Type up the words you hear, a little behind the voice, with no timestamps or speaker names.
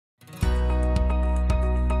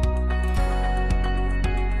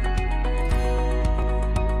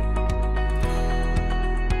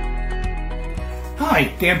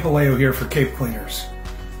Hi, Dan Puleio here for Cape Cleaners.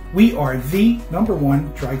 We are the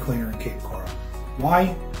 #1 dry cleaner in Cape Coral.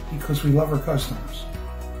 Why? Because we love our customers.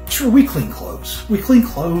 Sure, we clean clothes. We clean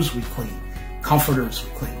clothes, we clean comforters, we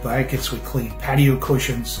clean blankets, we clean patio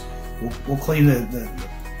cushions. We'll clean the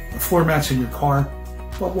floor mats in your car.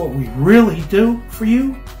 But what we really do for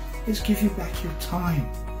you is give you back your time.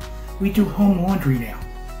 We do home laundry now.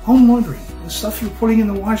 Home laundry, the stuff you're putting in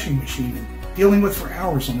the washing machine and dealing with for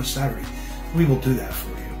hours on a Saturday. We will do that for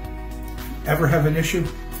you. If you ever have an issue,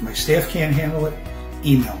 if my staff can't handle it,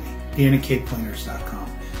 email me, dan@capecleaners.com.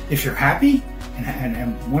 If you're happy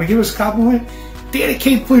and want to give us a compliment,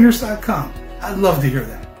 dan@capecleaners.com. I'd love to hear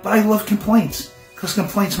that. But I love complaints, because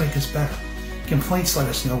complaints make us better. Complaints let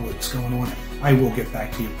us know what's going on. I will get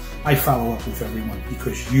back to you. I follow up with everyone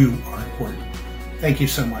because you are important. Thank you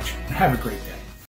so much, and have a great day.